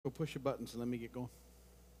Go push your buttons and let me get going.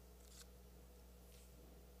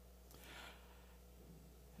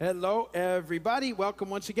 Hello, everybody. Welcome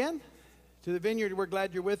once again to the Vineyard. We're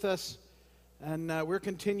glad you're with us. And we're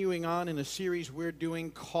continuing on in a series we're doing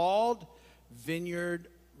called Vineyard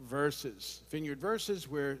Verses. Vineyard Verses,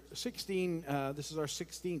 we're 16, this is our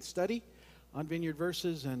 16th study on Vineyard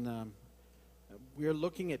Verses. And we're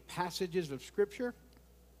looking at passages of Scripture.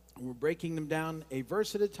 We're breaking them down a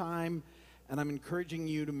verse at a time. And I'm encouraging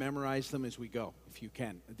you to memorize them as we go, if you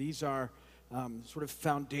can. These are sort of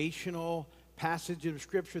foundational passages of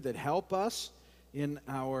Scripture that help us in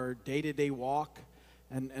our day-to-day walk.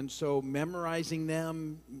 And so memorizing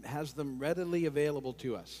them has them readily available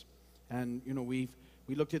to us. And, you know, we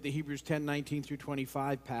looked at the Hebrews 10:19 through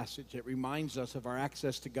 25 passage. It reminds us of our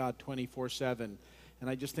access to God 24/7. And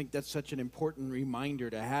I just think that's such an important reminder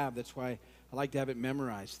to have. That's why I like to have it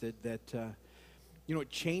memorized, that it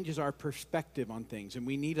changes our perspective on things. And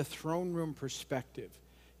we need a throne room perspective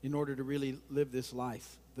in order to really live this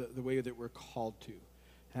life the way that we're called to.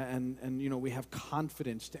 And we have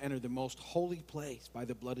confidence to enter the most holy place by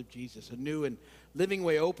the blood of Jesus, a new and living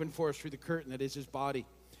way open for us through the curtain that is his body,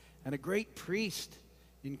 and a great priest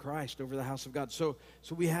in Christ over the house of God. So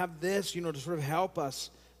we have this, to sort of help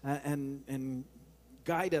us and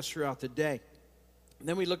guide us throughout the day. And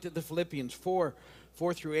then we looked at the Philippians 4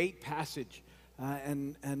 through 8 passage.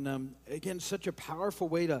 Again, such a powerful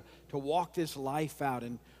way to walk this life out.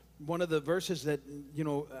 And one of the verses that,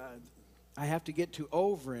 I have to get to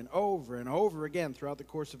over and over and over again throughout the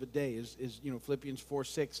course of a day is Philippians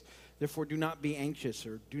 4:6. Therefore, do not be anxious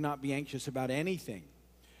about anything,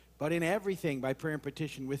 but in everything by prayer and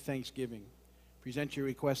petition with thanksgiving. Present your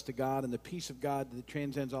requests to God, and the peace of God that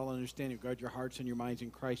transcends all understanding guard your hearts and your minds in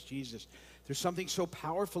Christ Jesus. There's something so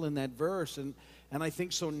powerful in that verse, and I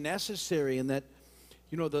think so necessary in that,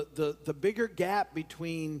 the bigger gap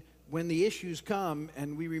between when the issues come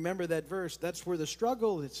and we remember that verse, that's where the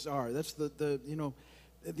struggles are. That's the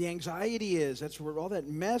anxiety is. That's where all that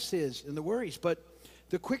mess is and the worries. But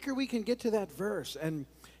the quicker we can get to that verse and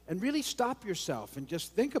really stop yourself and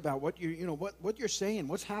just think about what you're saying,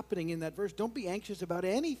 what's happening in that verse. Don't be anxious about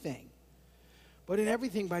anything, but in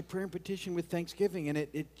everything by prayer and petition with thanksgiving. And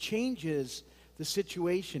it changes the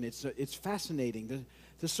situation. It's fascinating.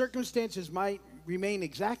 The circumstances might remain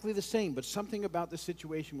exactly the same, but something about the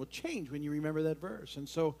situation will change when you remember that verse. And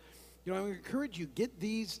so, I encourage you, get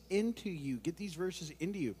these verses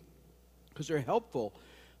into you, because they're helpful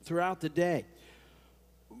throughout the day.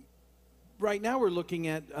 Right now we're looking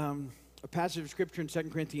at a passage of Scripture in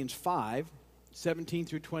 2 Corinthians 5:17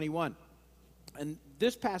 through 21. And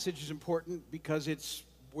this passage is important because it's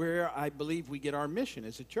where I believe we get our mission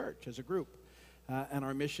as a church, as a group. And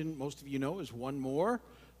our mission, most of you know, is one more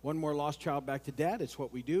lost child back to dad. It's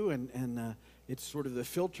what we do, and it's sort of the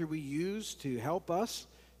filter we use to help us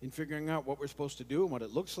in figuring out what we're supposed to do and what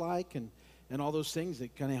it looks like, and all those things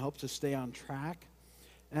that kind of helps us stay on track.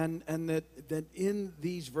 And that in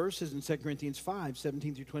these verses in 2 Corinthians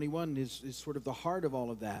 5:17 through 21 is sort of the heart of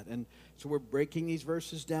all of that. And so we're breaking these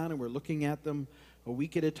verses down, and we're looking at them a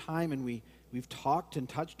week at a time, and we've talked and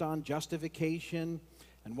touched on justification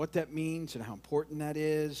and what that means and how important that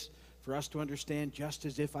is for us to understand. Just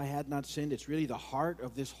as if I had not sinned, it's really the heart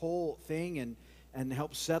of this whole thing, and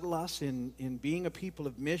help settle us in being a people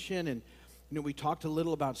of mission. And we talked a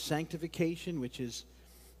little about sanctification, which is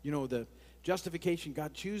the justification.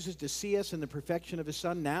 God chooses to see us in the perfection of his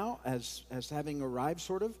Son now as having arrived,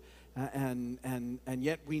 sort of, and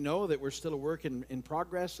yet we know that we're still a work in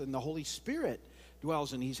progress, and the Holy Spirit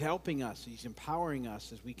dwells, and he's helping us, he's empowering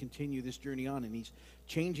us as we continue this journey on, and he's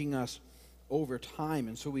changing us over time.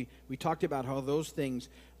 And so we talked about how those things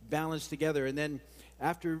balance together. And then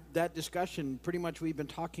after that discussion, pretty much we've been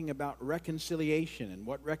talking about reconciliation and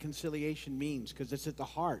what reconciliation means, because it's at the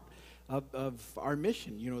heart of our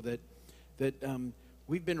mission, that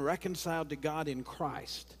we've been reconciled to God in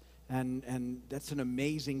Christ. And that's an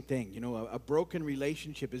amazing thing. A broken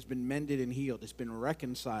relationship has been mended and healed. It's been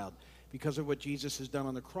reconciled because of what Jesus has done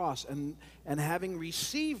on the cross. And having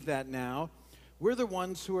received that now, we're the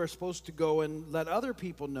ones who are supposed to go and let other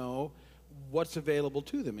people know what's available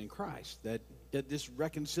to them in Christ, that this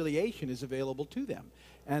reconciliation is available to them,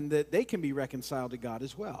 and that they can be reconciled to God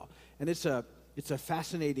as well. And it's a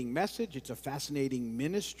fascinating message. It's a fascinating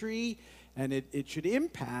ministry, and it should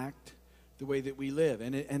impact the way that we live.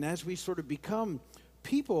 And as we sort of become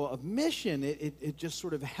people of mission, it just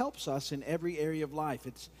sort of helps us in every area of life.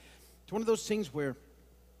 It's one of those things where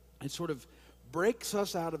it sort of breaks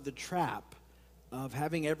us out of the trap of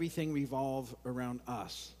having everything revolve around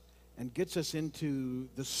us, and gets us into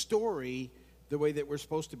the story the way that we're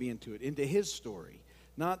supposed to be into his story.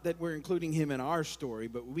 Not that we're including him in our story,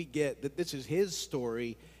 but we get that this is his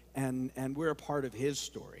story, and we're a part of his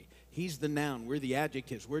story. He's the noun, we're the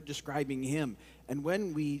adjectives, we're describing him. And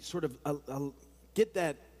when we sort of get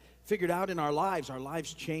that figured out in our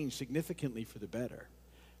lives change significantly for the better,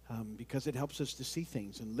 because it helps us to see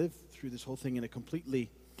things and live through this whole thing in a completely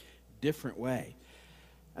different way.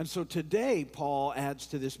 And so today, Paul adds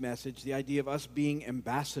to this message the idea of us being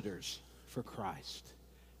ambassadors for Christ.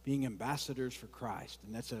 Being ambassadors for Christ.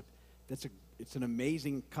 And it's an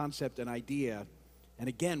amazing concept and idea. And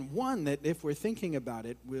again, one that if we're thinking about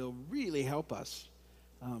it will really help us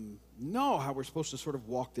know how we're supposed to sort of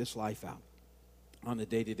walk this life out on a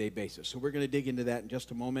day-to-day basis. So we're going to dig into that in just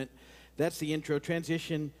a moment. That's the intro.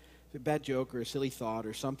 Transition, a bad joke or a silly thought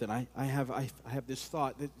or something. I have this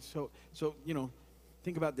thought. So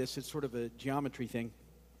think about this. It's sort of a geometry thing.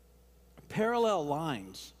 Parallel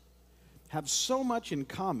lines have so much in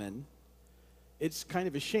common, it's kind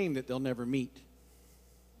of a shame that they'll never meet.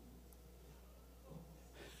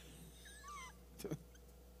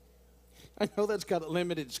 I know that's got a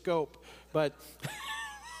limited scope, but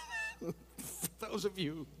for those of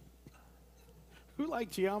you who like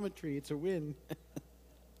geometry, it's a win.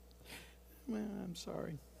 Well, I'm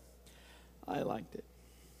sorry. I liked it.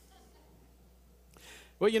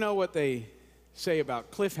 Well, you know what they say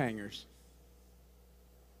about cliffhangers.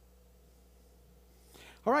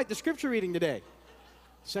 All right, the scripture reading today.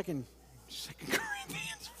 2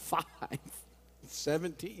 Corinthians 5,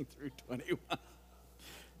 17 through 21.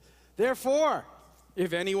 Therefore,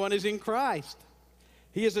 if anyone is in Christ,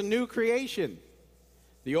 he is a new creation.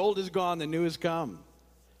 The old is gone, the new has come.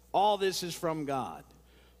 All this is from God,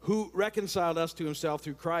 who reconciled us to himself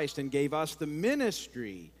through Christ and gave us the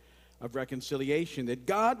ministry of reconciliation, that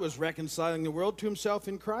God was reconciling the world to himself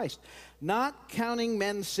in Christ, not counting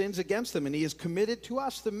men's sins against them, and he has committed to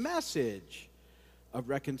us the message of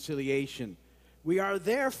reconciliation. We are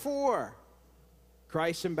therefore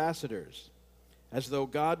Christ's ambassadors, as though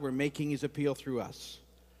God were making his appeal through us.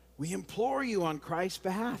 We implore you on Christ's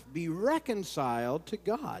behalf, be reconciled to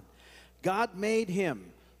God. God made him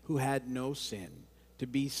who had no sin to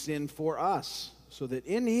be sin for us, so that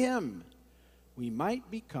in him we might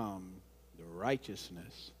become the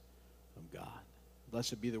righteousness of God.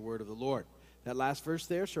 Blessed be the word of the Lord. That last verse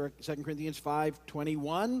there, 2 Corinthians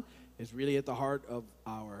 5:21, is really at the heart of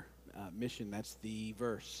our mission. That's the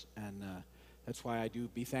verse. And that's why I do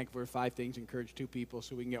be thankful for 5 things, encourage 2 people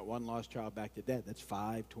so we can get 1 lost child back to dead. That's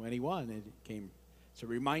 5:21. It's a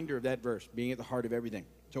reminder of that verse, being at the heart of everything.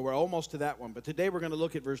 So we're almost to that one. But today we're going to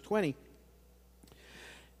look at verse 20.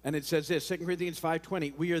 And it says this, 2 Corinthians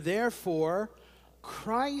 5:20, we are therefore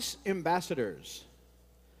Christ's ambassadors,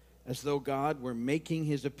 as though God were making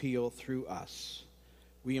his appeal through us.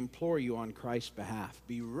 We implore you on Christ's behalf,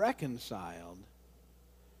 be reconciled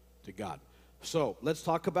to God. So let's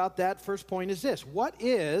talk about that. First point is this. What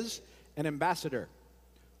is an ambassador?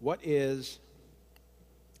 What is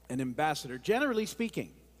an ambassador? Generally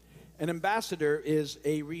speaking, an ambassador is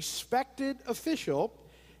a respected official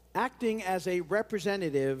acting as a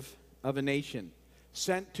representative of a nation,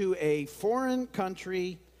 sent to a foreign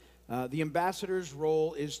country. The ambassador's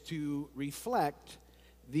role is to reflect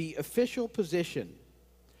the official position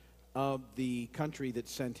of the country that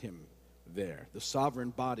sent him there, the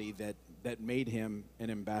sovereign body that made him an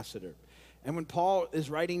ambassador. And when Paul is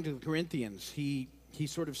writing to the Corinthians, he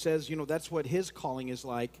sort of says, that's what his calling is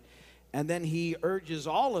like. And then he urges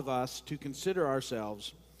all of us to consider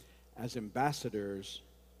ourselves as ambassadors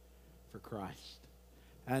for Christ.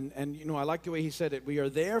 And I like the way he said it. We are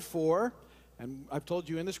therefore, and I've told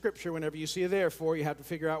you in the scripture, whenever you see a therefore, you have to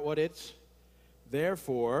figure out what it's there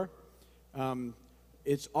for.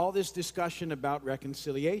 It's all this discussion about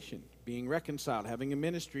reconciliation, being reconciled, having a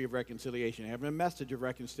ministry of reconciliation, having a message of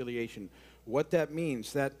reconciliation. What that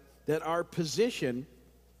means, that our position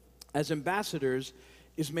as ambassadors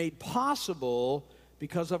is made possible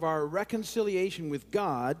because of our reconciliation with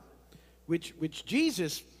God, which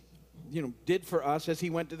Jesus did for us as he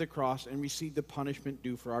went to the cross and received the punishment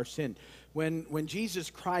due for our sin. When Jesus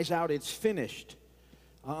cries out, it's finished,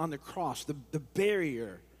 on the cross, the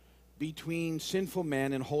barrier between sinful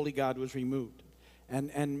man and holy God was removed,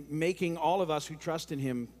 and making all of us who trust in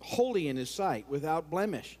him holy in his sight, without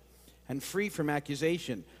blemish, and free from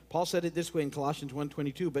accusation. Paul said it this way in Colossians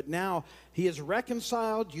 1:22, but now he has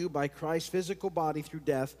reconciled you by Christ's physical body through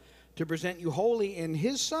death to present you holy in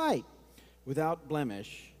his sight, without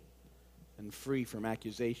blemish, and free from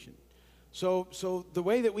accusation. So the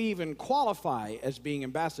way that we even qualify as being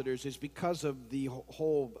ambassadors is because of the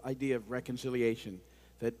whole idea of reconciliation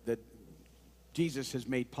that Jesus has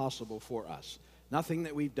made possible for us. Nothing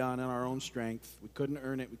that we've done in our own strength. We couldn't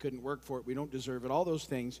earn it. We couldn't work for it. We don't deserve it. All those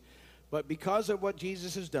things. But because of what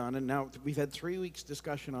Jesus has done, and now we've had 3 weeks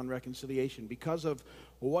discussion on reconciliation, because of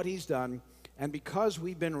what he's done, and because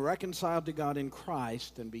we've been reconciled to God in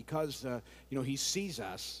Christ, and because he sees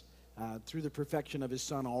us through the perfection of his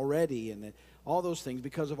Son already, and all those things,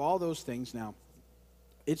 because of all those things now,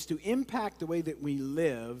 it's to impact the way that we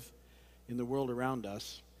live in the world around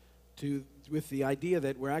us, with the idea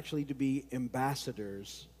that we're actually to be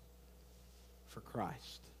ambassadors for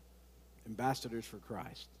Christ. Ambassadors for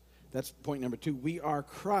Christ. That's point number 2. We are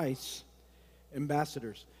Christ's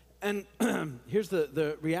ambassadors. And here's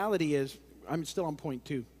the reality is, I'm still on point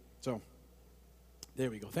 2. So, there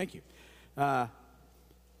we go. Thank you.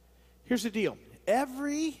 Here's the deal.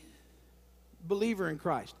 Every believer in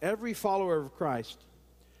Christ, every follower of Christ,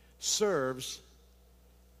 serves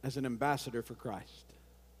as an ambassador for Christ.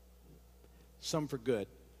 Some for good,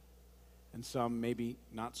 and some maybe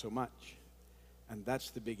not so much. And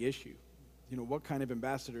that's the big issue. What kind of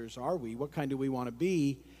ambassadors are we? What kind do we want to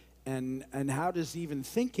be? And how does even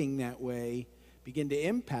thinking that way begin to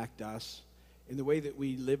impact us in the way that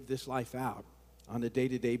we live this life out on a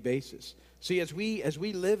day-to-day basis? See, as we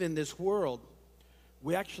live in this world,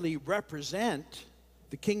 we actually represent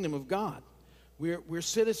the kingdom of God. We're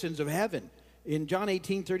citizens of heaven. In John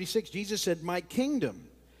 18:36, Jesus said, "My kingdom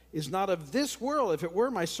is not of this world. If it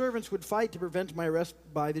were, my servants would fight to prevent my arrest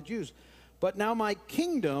by the Jews. But now my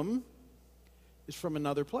kingdom is from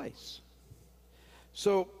another place."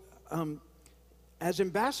 So, as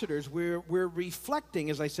ambassadors, we're reflecting,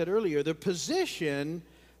 as I said earlier, the position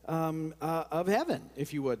of heaven,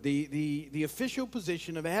 if you would, the official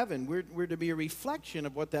position of heaven. We're to be a reflection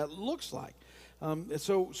of what that looks like.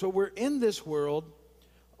 So we're in this world,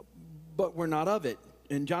 but we're not of it.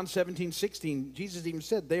 In John 17:16, Jesus even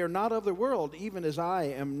said, "They are not of the world, even as I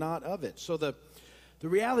am not of it." So the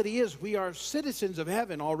reality is we are citizens of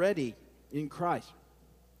heaven already in Christ.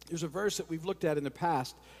 There's a verse that we've looked at in the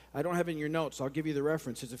past. I don't have it in your notes. I'll give you the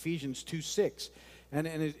reference. It's Ephesians 2:6. And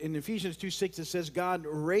in Ephesians 2:6, it says, "God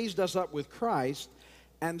raised us up with Christ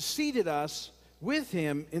and seated us with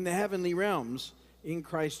him in the heavenly realms in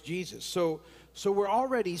Christ Jesus." So we're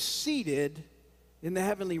already seated in the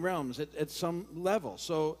heavenly realms at some level.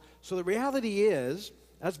 So the reality is,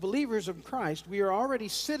 as believers of Christ, we are already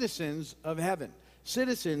citizens of heaven,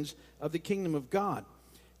 citizens of the kingdom of God.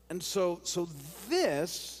 And so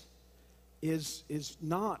this is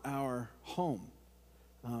not our home.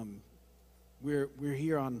 We're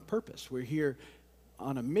here on purpose. We're here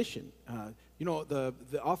on a mission.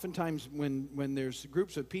 Oftentimes when there's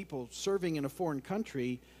groups of people serving in a foreign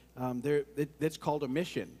country, that's called a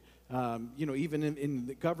mission. Even in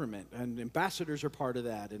the government, and ambassadors are part of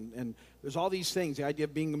that, and there's all these things. The idea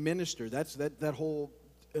of being a minister, that whole,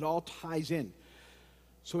 it all ties in.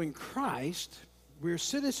 So in Christ, we're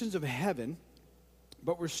citizens of heaven,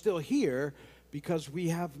 but we're still here because we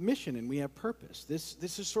have mission and we have purpose.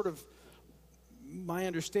 This is sort of my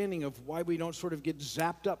understanding of why we don't sort of get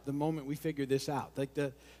zapped up the moment we figure this out. Like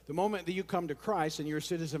the moment that you come to Christ and you're a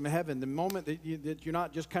citizen of heaven, the moment that you're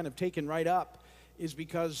not just kind of taken right up is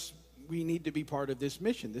because we need to be part of this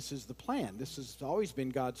mission. This is the plan. This has always been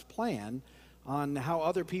God's plan on how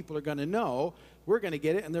other people are going to know. We're going to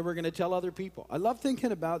get it, and then we're going to tell other people. I love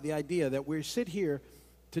thinking about the idea that we sit here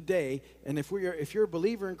today, and if you're a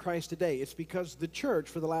believer in Christ today, it's because the church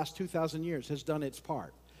for the last 2,000 years has done its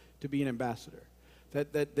part to be an ambassador.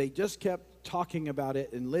 That they just kept talking about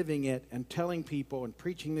it and living it and telling people and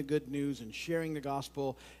preaching the good news and sharing the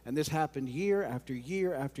gospel. And this happened year after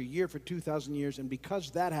year after year for 2,000 years. And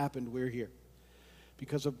because that happened, we're here.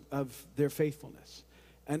 Because of their faithfulness.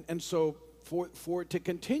 And so for it to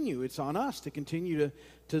continue, it's on us to continue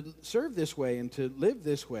to serve this way and to live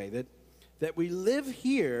this way. That we live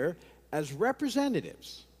here as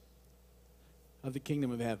representatives of the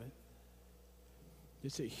kingdom of heaven.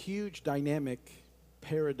 It's a huge dynamic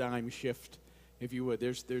paradigm shift, if you would.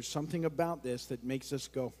 There's something about this that makes us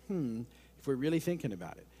go, if we're really thinking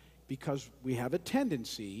about it. Because we have a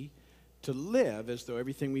tendency to live as though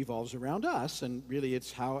everything revolves around us, and really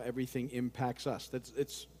it's how everything impacts us.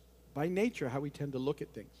 It's by nature how we tend to look at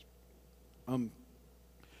things.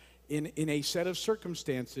 In a set of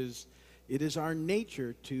circumstances, it is our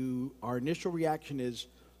nature our initial reaction is,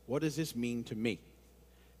 what does this mean to me?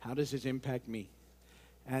 How does this impact me?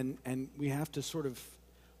 And we have to sort of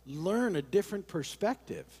learn a different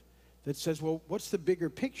perspective that says, well, what's the bigger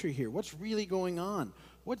picture here? What's really going on?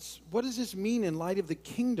 What does this mean in light of the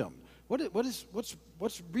kingdom? What's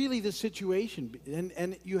really the situation?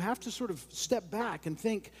 And you have to sort of step back and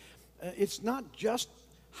think, it's not just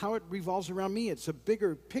how it revolves around me. It's a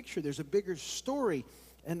bigger picture. There's a bigger story.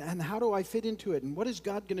 And how do I fit into it? And what is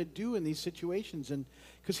God going to do in these situations? And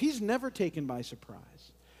because he's never taken by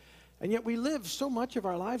surprise. And yet we live so much of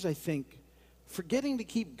our lives, I think, forgetting to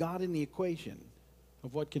keep God in the equation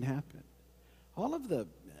of what can happen. All of the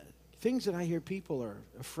things that I hear people are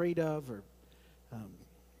afraid of, or,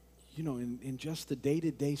 in just the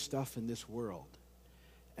day-to-day stuff in this world.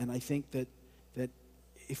 And I think that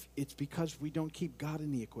if it's because we don't keep God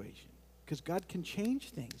in the equation. Because God can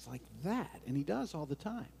change things like that, and he does all the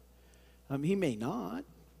time. He may not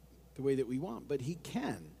the way that we want, but he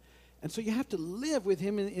can. And so you have to live with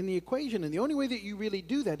him in the equation. And the only way that you really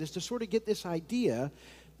do that is to sort of get this idea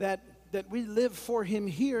that we live for him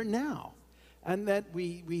here now, and that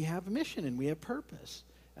we have a mission and we have purpose.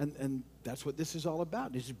 And that's what this is all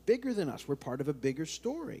about. It's bigger than us. We're part of a bigger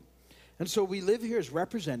story. And so we live here as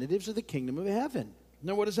representatives of the kingdom of heaven.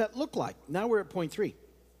 Now, what does that look like? Now we're at point 3.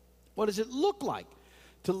 What does it look like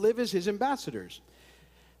to live as his ambassadors?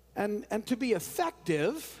 And to be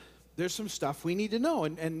effective, there's some stuff we need to know.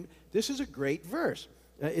 And this is a great verse.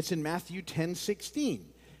 It's in Matthew 10:16.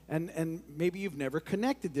 And maybe you've never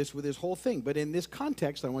connected this with this whole thing. But in this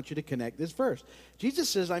context, I want you to connect this verse. Jesus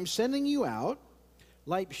says, I'm sending you out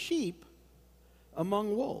like sheep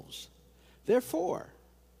among wolves. Therefore,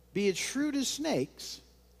 be as shrewd as snakes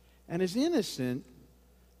and as innocent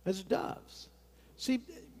as doves. See,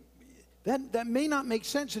 that may not make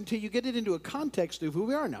sense until you get it into a context of who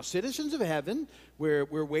we are now. Citizens of heaven, we're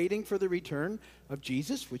waiting for the return of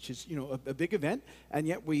Jesus, which is, a big event. And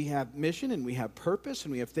yet we have mission and we have purpose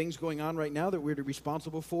and we have things going on right now that we're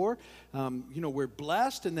responsible for. We're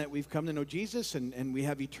blessed in that we've come to know Jesus and we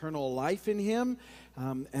have eternal life in him.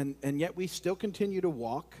 And yet we still continue to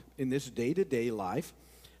walk in this day-to-day life.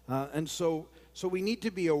 And so we need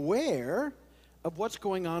to be aware of what's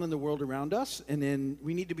going on in the world around us, and then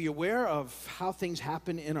we need to be aware of how things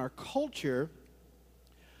happen in our culture,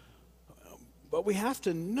 but we have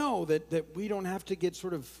to know that we don't have to get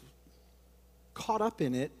sort of caught up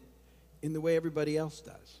in it in the way everybody else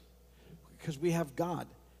does, because we have God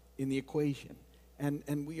in the equation,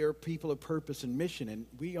 and we are people of purpose and mission, and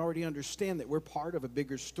we already understand that we're part of a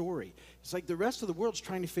bigger story. It's like the rest of the world's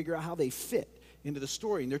trying to figure out how they fit into the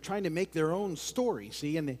story, and they're trying to make their own story,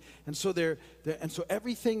 see, and so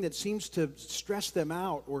everything that seems to stress them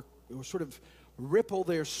out or sort of ripple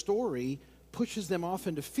their story pushes them off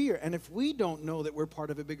into fear. And if we don't know that we're part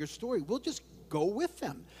of a bigger story, we'll just go with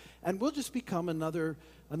them, and we'll just become another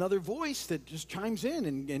voice that just chimes in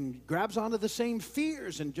and grabs onto the same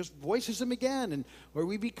fears and just voices them again, or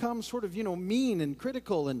we become sort of mean and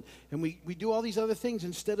critical, and we do all these other things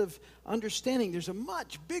instead of understanding there's a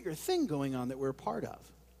much bigger thing going on that we're a part of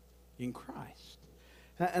in Christ.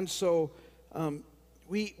 And so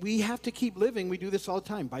we have to keep living. We do this all the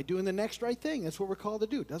time by doing the next right thing. That's what we're called to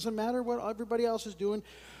do. It doesn't matter what everybody else is doing.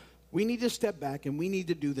 We need to step back and we need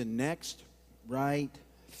to do the next right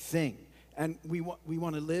thing. And we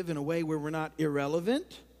want to live in a way where we're not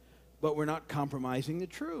irrelevant, but we're not compromising the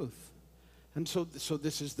truth. And so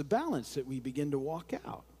this is the balance that we begin to walk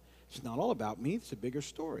out. It's not all about me. It's a bigger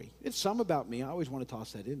story. It's some about me. I always want to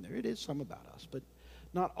toss that in there. It is some about us, but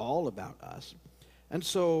not all about us. And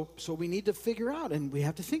so we need to figure out, and we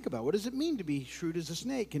have to think about, what does it mean to be shrewd as a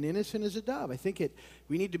snake and innocent as a dove? I think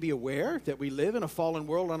we need to be aware that we live in a fallen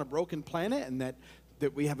world on a broken planet, and that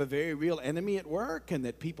we have a very real enemy at work, and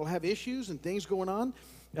that people have issues and things going on.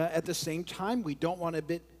 At the same time, we don't want to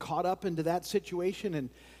get caught up into that situation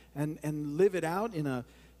and live it out in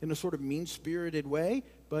a sort of mean-spirited way,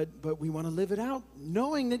 but we want to live it out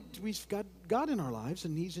knowing that we've got God in our lives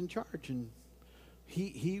and he's in charge, and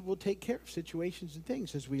he will take care of situations and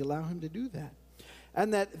things as we allow him to do that.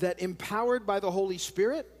 And that empowered by the Holy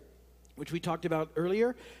Spirit, which we talked about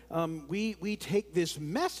earlier, we take this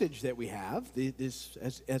message that we have, this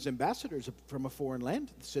as ambassadors from a foreign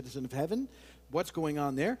land, citizen of heaven, what's going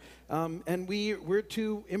on there, and we're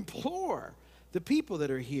to implore the people that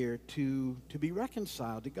are here to be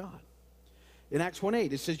reconciled to God. In Acts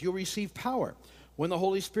 1:8, it says, you'll receive power when the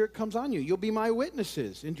Holy Spirit comes on you. You'll be my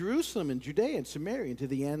witnesses in Jerusalem and Judea and Samaria and to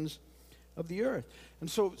the ends of the earth. And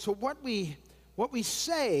so what we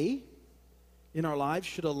say in our lives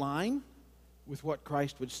should align with what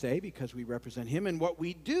Christ would say, because we represent him, and what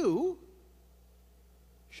we do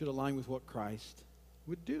should align with what Christ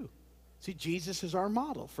would do. See, Jesus is our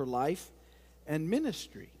model for life and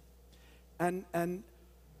ministry. And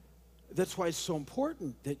that's why it's so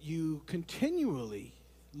important that you continually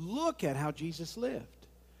look at how Jesus lived,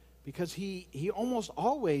 because he almost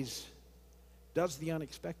always does the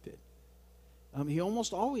unexpected. He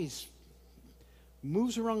almost always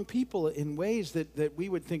moves around people in ways that we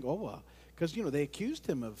would think, oh, because, they accused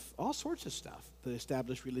him of all sorts of stuff, the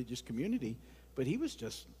established religious community, but he was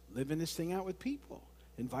just living this thing out with people,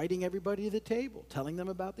 inviting everybody to the table, telling them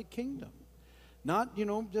about the kingdom. Not,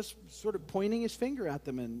 just sort of pointing his finger at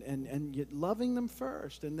them and yet loving them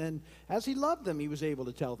first. And then as he loved them, he was able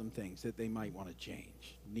to tell them things that they might want to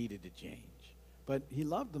change, needed to change. But he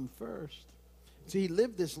loved them first. So he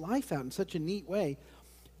lived this life out in such a neat way.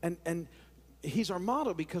 And he's our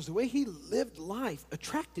model because the way he lived life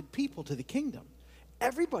attracted people to the kingdom.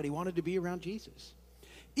 Everybody wanted to be around Jesus.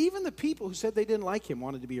 Even the people who said they didn't like him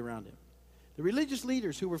wanted to be around him. The religious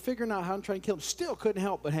leaders who were figuring out how to try and kill him still couldn't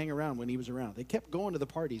help but hang around when he was around. They kept going to the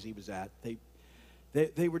parties he was at.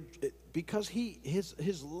 They were, because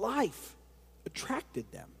his life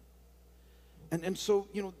attracted them. And so,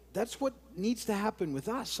 that's what needs to happen with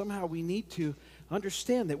us. Somehow we need to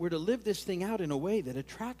understand that we're to live this thing out in a way that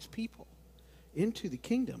attracts people into the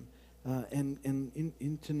kingdom and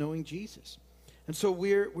into knowing Jesus. And so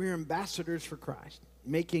we're ambassadors for Christ,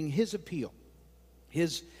 making his appeal,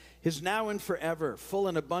 his now and forever, full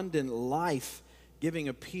and abundant life-giving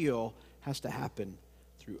appeal has to happen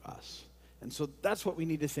through us. And so that's what we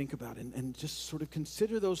need to think about and just sort of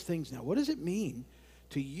consider those things now. What does it mean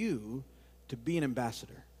to you to be an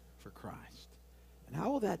ambassador for Christ? And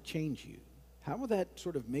how will that change you? How will that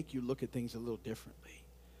sort of make you look at things a little differently?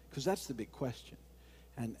 Because that's the big question.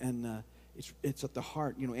 And it's at the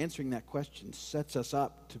heart. Answering that question sets us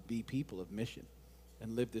up to be people of mission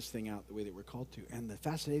and live this thing out the way that we're called to. And the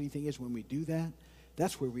fascinating thing is when we do that,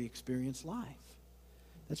 that's where we experience life.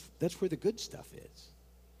 That's where the good stuff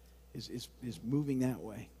is moving that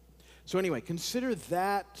way. So anyway, consider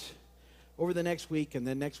that over the next week, and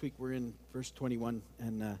then next week we're in verse 21,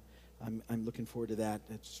 and I'm looking forward to that.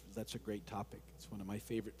 That's a great topic. It's one of my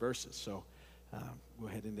favorite verses, so we'll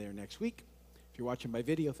head in there next week. If you're watching by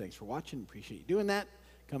video, thanks for watching. Appreciate you doing that.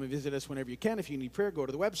 Come and visit us whenever you can. If you need prayer, go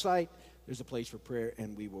to the website. There's a place for prayer,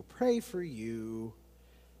 and we will pray for you.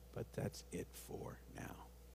 But that's it for